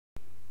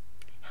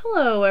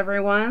Hello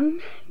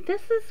everyone.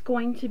 This is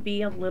going to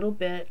be a little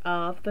bit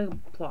of the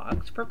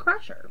blogs for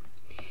Crusher.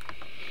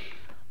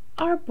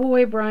 Our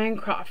boy Brian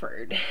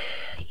Crawford.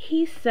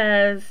 He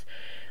says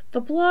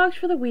the blogs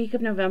for the week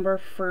of November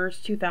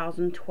 1st,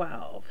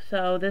 2012.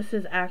 So this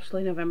is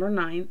actually November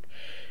 9th.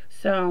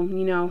 So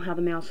you know how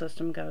the mail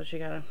system goes. You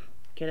gotta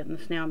get it in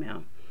the snail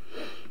mail.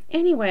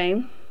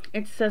 Anyway,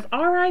 it says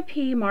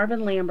R.I.P.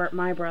 Marvin Lambert,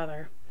 my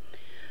brother.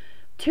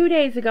 2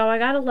 days ago, I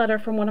got a letter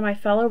from one of my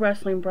fellow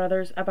wrestling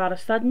brothers about a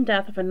sudden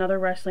death of another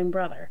wrestling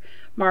brother,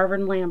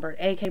 Marvin Lambert,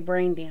 aka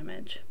brain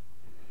damage.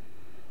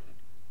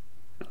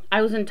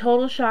 I was in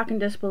total shock and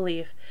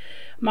disbelief.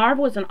 Marv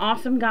was an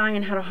awesome guy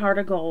and had a heart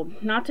of gold,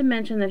 not to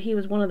mention that he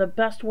was one of the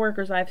best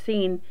workers I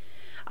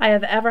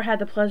have ever had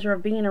the pleasure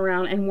of being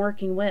around and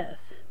working with.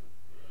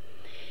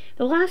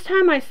 The last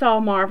time I saw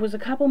Marv was a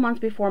couple months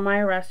before my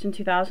arrest in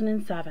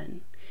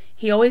 2007.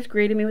 He always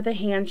greeted me with a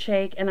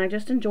handshake, and I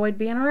just enjoyed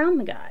being around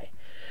the guy.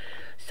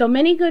 So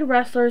many good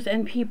wrestlers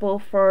and people,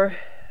 for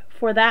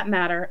that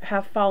matter,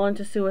 have fallen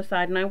to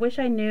suicide, and I wish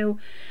I knew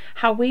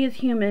how we as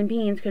human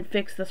beings could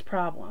fix this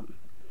problem.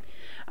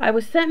 I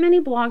was sent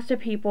many blogs to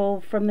people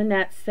from the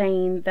net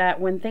saying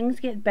that when things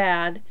get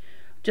bad,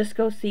 just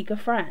go seek a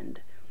friend.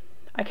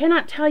 I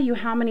cannot tell you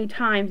how many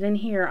times in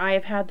here I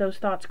have had those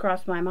thoughts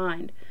cross my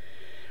mind.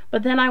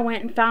 But then I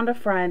went and found a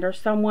friend or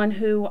someone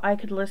who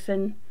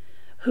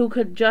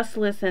could just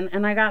listen,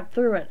 and I got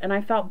through it, and I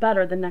felt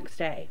better the next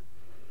day.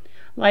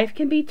 Life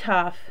can be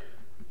tough.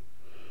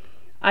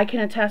 I can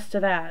attest to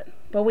that.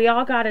 But we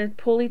all got to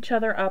pull each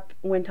other up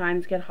when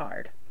times get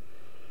hard.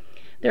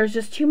 There's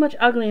just too much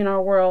ugly in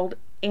our world,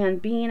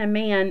 and being a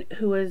man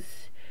who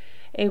is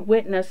a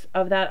witness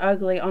of that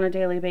ugly on a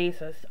daily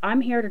basis,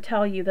 I'm here to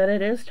tell you that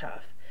it is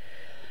tough.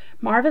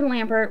 Marvin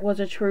Lambert was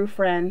a true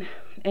friend,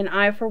 and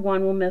I, for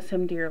one, will miss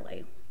him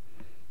dearly.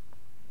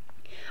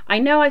 I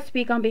know I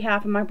speak on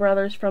behalf of my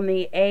brothers from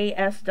the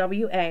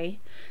ASWA,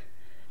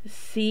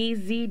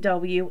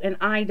 CZW, and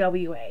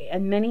IWA,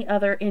 and many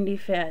other indie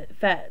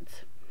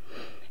feds.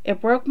 It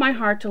broke my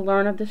heart to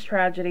learn of this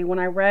tragedy when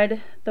I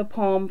read the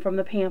poem from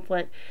the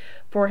pamphlet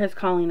for his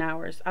calling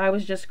hours. I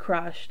was just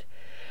crushed.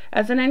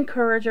 As an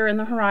encourager in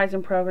the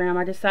Horizon program,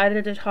 I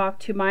decided to talk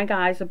to my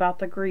guys about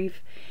the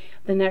grief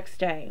the next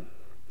day.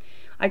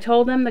 I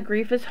told them the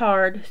grief is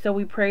hard, so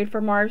we prayed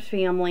for Marv's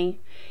family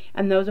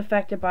and those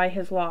affected by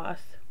his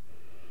loss.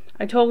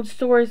 I told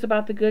stories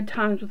about the good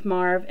times with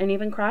Marv and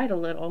even cried a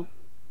little.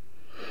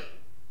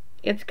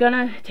 It's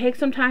gonna take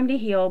some time to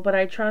heal, but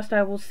I trust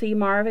I will see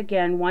Marv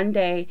again one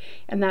day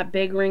in that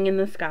big ring in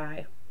the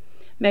sky.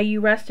 May you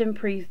rest in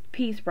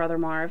peace, Brother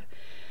Marv.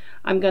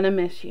 I'm gonna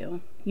miss you.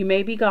 You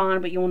may be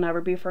gone, but you will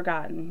never be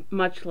forgotten.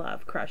 Much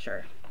love,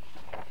 Crusher.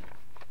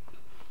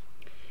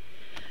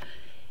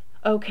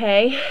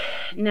 Okay,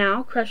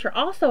 now Crusher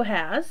also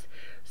has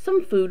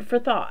some food for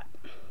thought.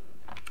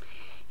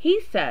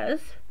 He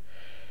says,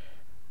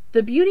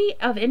 the beauty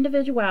of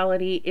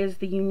individuality is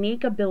the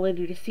unique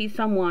ability to see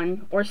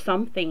someone or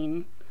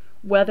something,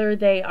 whether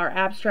they are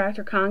abstract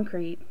or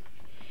concrete,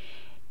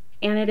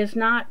 and it is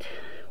not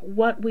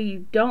what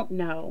we don't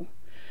know,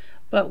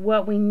 but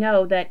what we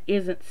know that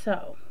isn't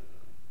so.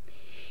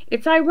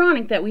 It's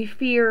ironic that we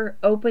fear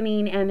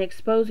opening and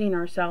exposing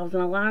ourselves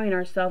and allowing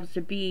ourselves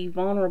to be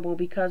vulnerable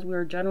because we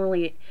are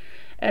generally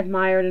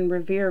admired and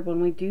revered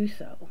when we do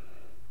so.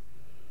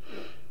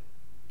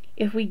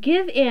 If we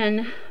give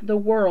in the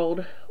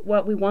world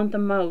what we want the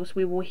most,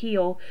 we will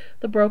heal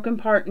the broken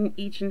part in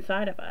each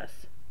inside of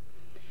us.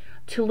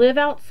 To live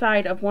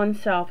outside of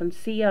oneself and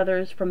see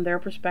others from their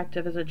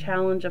perspective is a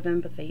challenge of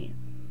empathy.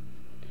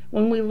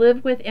 When we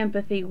live with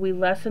empathy, we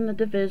lessen the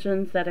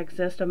divisions that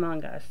exist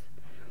among us.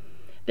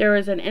 There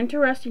is an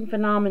interesting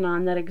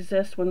phenomenon that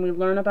exists when we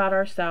learn about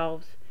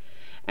ourselves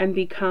and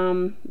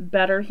become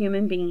better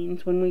human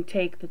beings when we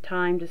take the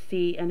time to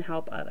see and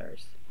help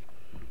others.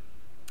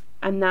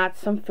 And that's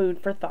some food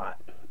for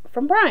thought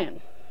from Brian.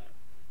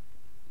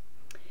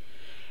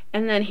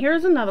 And then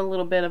here's another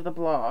little bit of the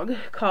blog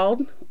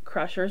called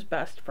Crusher's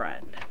Best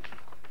Friend.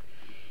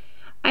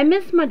 I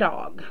miss my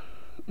dog.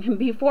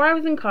 Before I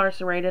was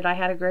incarcerated, I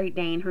had a Great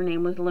Dane. Her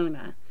name was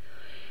Luna.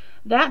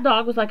 That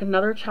dog was like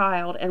another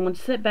child and would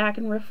sit back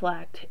and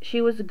reflect.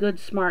 She was a good,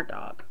 smart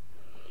dog.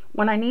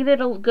 When I needed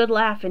a good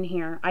laugh in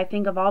here, I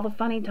think of all the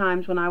funny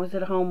times when I was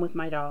at home with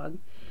my dog,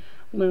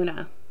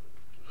 Luna.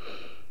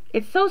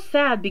 It's so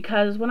sad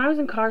because when I was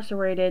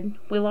incarcerated,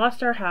 we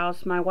lost our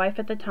house. My wife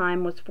at the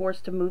time was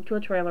forced to move to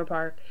a trailer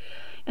park,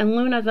 and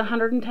Luna's a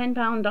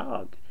 110-pound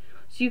dog.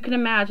 So you can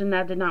imagine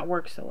that did not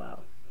work so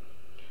well.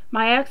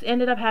 My ex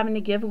ended up having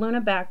to give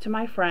Luna back to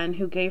my friend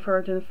who gave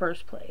her in the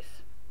first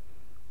place.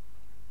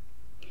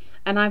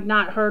 And I've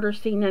not heard or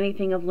seen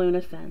anything of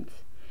Luna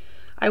since.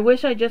 I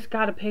wish I just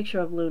got a picture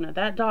of Luna.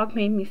 That dog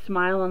made me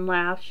smile and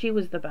laugh. She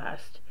was the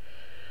best.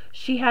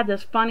 She had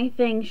this funny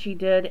thing she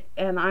did,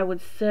 and I would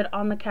sit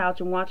on the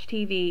couch and watch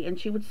TV, and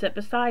she would sit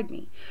beside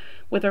me,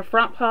 with her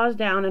front paws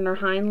down and her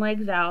hind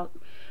legs out,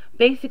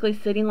 basically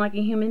sitting like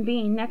a human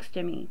being next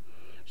to me.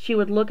 She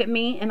would look at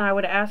me and I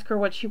would ask her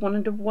what she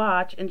wanted to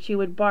watch, and she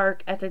would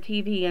bark at the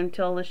TV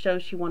until the show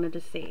she wanted to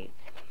see.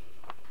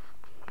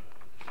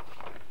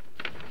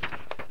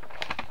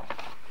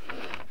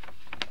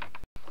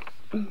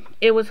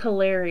 It was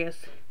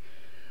hilarious.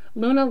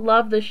 Luna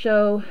loved the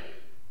show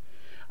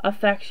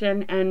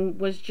affection and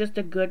was just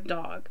a good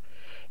dog.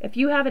 If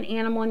you have an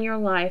animal in your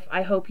life,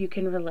 I hope you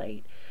can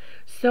relate.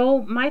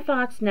 So my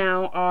thoughts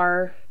now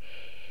are,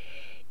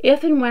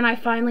 if and when I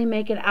finally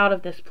make it out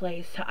of this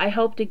place, I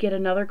hope to get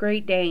another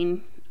Great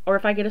Dane, or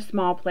if I get a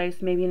small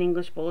place, maybe an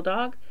English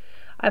Bulldog.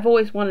 I've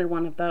always wanted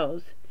one of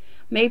those.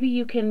 Maybe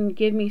you can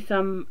give me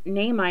some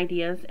name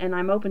ideas, and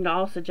I'm open to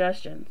all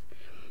suggestions.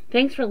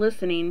 Thanks for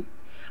listening.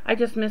 I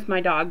just missed my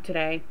dog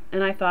today,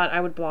 and I thought I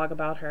would blog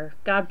about her.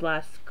 God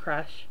bless,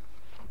 Crush.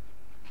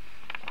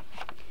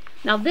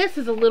 Now this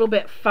is a little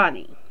bit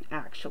funny,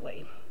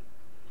 actually.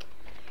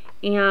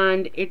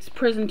 And it's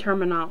prison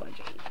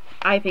terminology.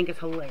 I think it's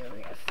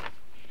hilarious.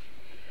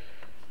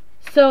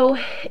 So,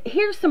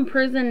 here's some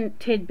prison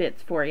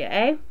tidbits for you,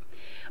 eh?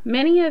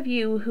 Many of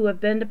you who have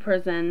been to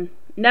prison,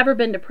 never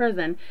been to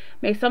prison,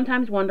 may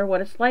sometimes wonder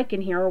what it's like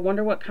in here, or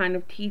wonder what kind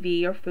of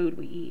TV or food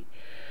we eat.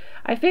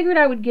 I figured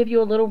I would give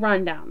you a little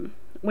rundown.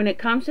 When it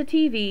comes to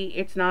TV,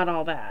 it's not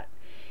all that.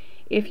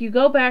 If you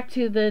go back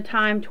to the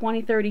time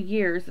 20, 30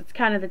 years, it's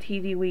kind of the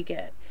TV we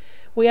get.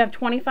 We have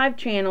 25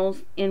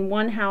 channels in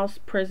one house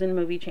prison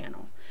movie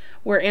channel.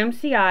 We're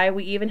MCI,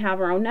 we even have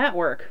our own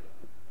network.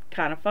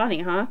 Kind of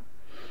funny, huh?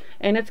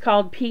 And it's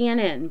called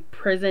PNN,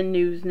 Prison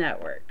News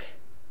Network.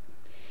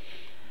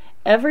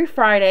 Every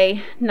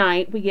Friday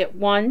night, we get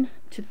 1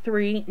 to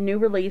 3 new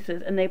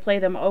releases, and they play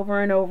them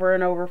over and over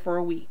and over for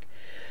a week,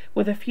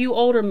 with a few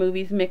older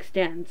movies mixed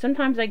in.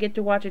 Sometimes I get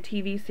to watch a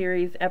TV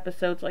series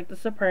episodes like The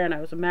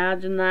Sopranos.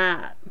 Imagine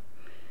that.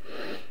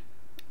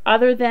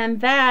 Other than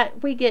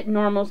that, we get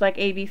normals like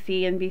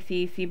ABC,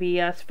 NBC,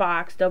 CBS,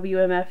 Fox,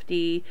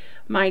 WMFD,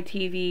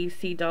 MyTV,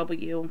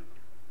 CW.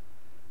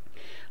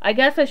 I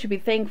guess I should be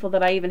thankful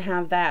that I even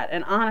have that.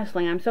 And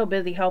honestly, I'm so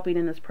busy helping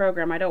in this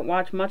program, I don't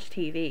watch much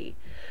TV.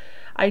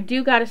 I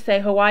do gotta say,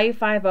 Hawaii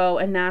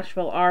Five-0 and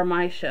Nashville are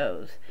my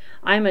shows.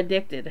 I'm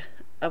addicted.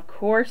 Of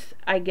course,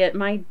 I get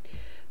my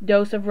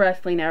dose of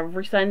wrestling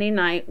every Sunday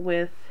night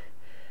with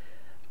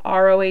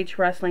ROH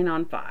Wrestling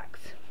on Fox.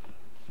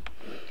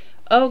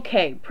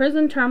 Okay,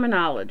 prison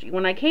terminology.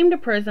 When I came to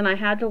prison, I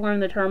had to learn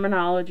the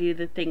terminology of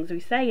the things we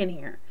say in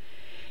here.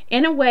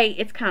 In a way,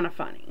 it's kind of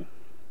funny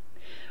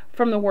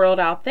from the world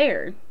out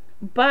there,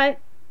 but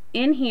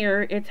in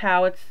here, it's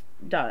how it's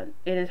done.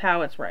 It is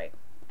how it's right.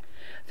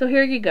 So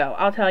here you go.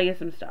 I'll tell you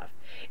some stuff.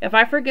 If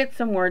I forget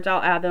some words,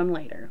 I'll add them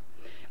later.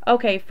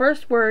 Okay,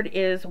 first word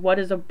is, what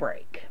is a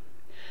break?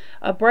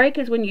 A break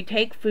is when you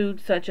take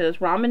food such as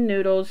ramen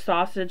noodles,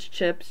 sausage,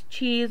 chips,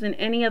 cheese, and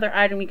any other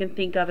item you can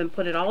think of and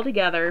put it all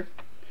together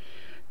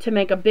to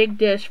make a big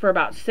dish for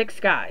about 6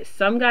 guys.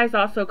 Some guys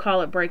also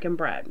call it breaking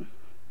bread.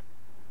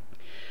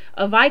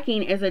 A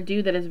Viking is a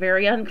dude that is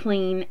very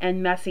unclean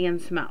and messy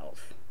and smells.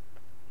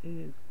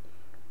 Ew.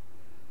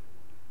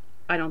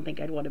 I don't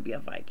think I'd want to be a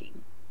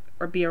Viking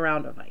or be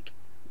around a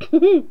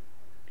Viking.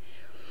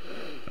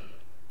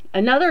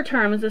 Another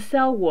term is a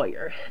cell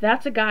warrior.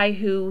 That's a guy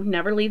who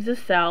never leaves his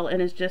cell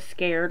and is just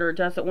scared or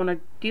doesn't want to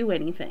do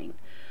anything.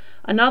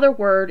 Another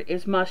word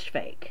is mush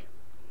fake.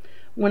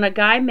 When a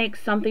guy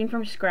makes something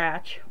from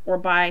scratch or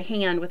by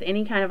hand with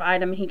any kind of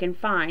item he can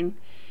find,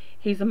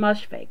 he's a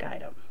mush fake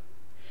item.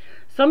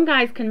 Some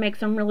guys can make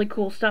some really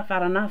cool stuff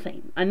out of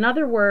nothing.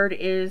 Another word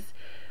is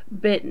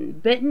bitten.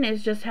 Bitten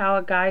is just how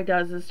a guy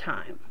does his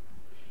time.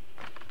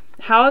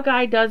 How a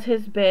guy does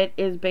his bit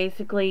is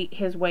basically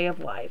his way of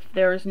life.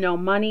 There is no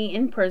money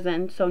in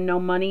prison, so no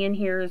money in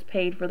here is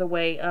paid for the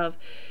way of...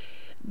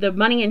 The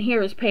money in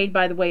here is paid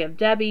by the way of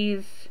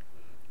Debbie's.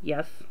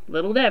 Yes,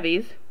 little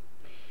Debbie's.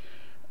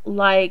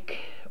 Like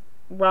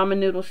ramen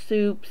noodle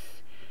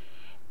soups.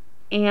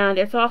 And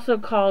it's also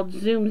called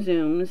zoom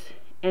zooms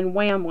and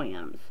wham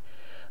whams.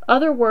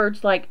 Other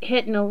words like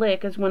hitting a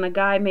lick is when a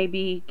guy may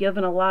be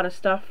given a lot of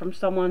stuff from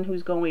someone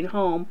who's going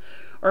home,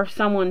 or if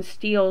someone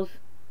steals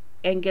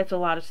and gets a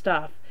lot of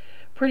stuff.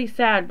 Pretty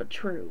sad, but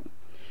true.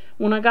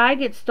 When a guy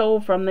gets stole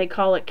from, they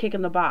call it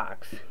kicking the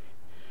box,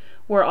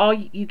 where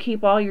you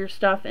keep all your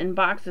stuff in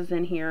boxes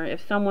in here.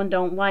 If someone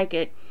don't like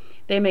it,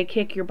 they may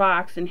kick your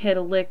box and hit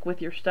a lick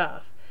with your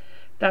stuff.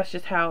 That's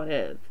just how it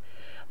is.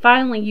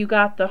 Finally, you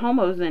got the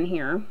homos in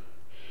here,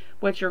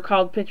 which are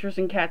called pitchers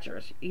and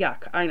catchers.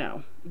 Yuck, I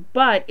know.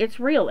 But it's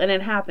real, and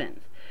it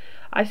happens.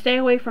 I stay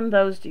away from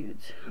those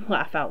dudes.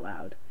 Laugh out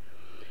loud.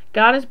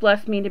 God has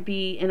blessed me to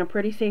be in a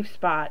pretty safe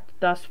spot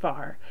thus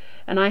far,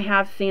 and I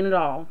have seen it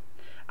all.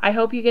 I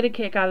hope you get a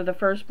kick out of the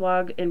first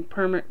blog in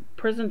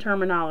prison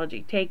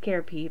terminology. Take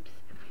care, peeps.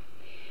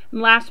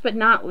 And last but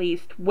not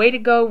least, way to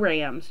go,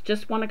 Rams.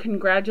 Just want to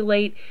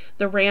congratulate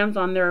the Rams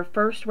on their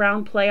first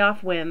round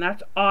playoff win.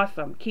 That's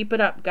awesome. Keep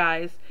it up,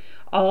 guys.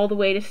 All the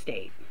way to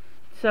state.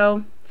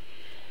 So,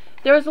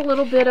 there's a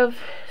little bit of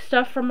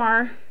stuff from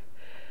our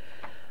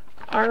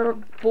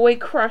boy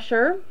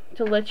Crusher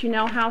to let you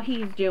know how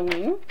he's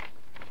doing.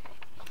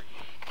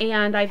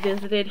 and I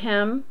visited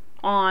him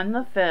on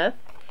the 5th,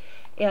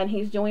 and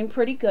he's doing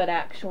pretty good,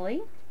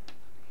 actually.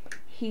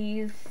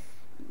 He's,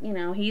 you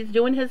know, he's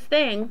doing his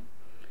thing,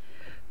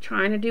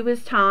 trying to do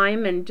his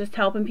time and just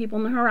helping people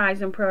in the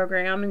Horizon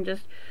program and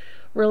just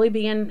really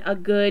being a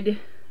good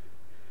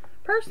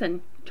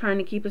person, trying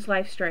to keep his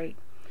life straight.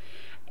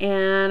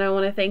 And I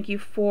want to thank you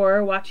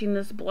for watching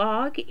this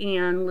blog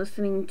and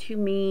listening to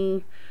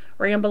me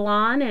ramble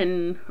on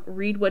and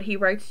read what he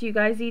writes to you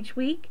guys each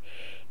week.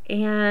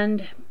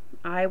 And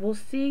I will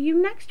see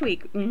you next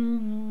week.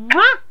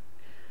 Mwah!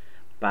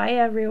 Bye,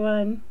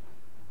 everyone.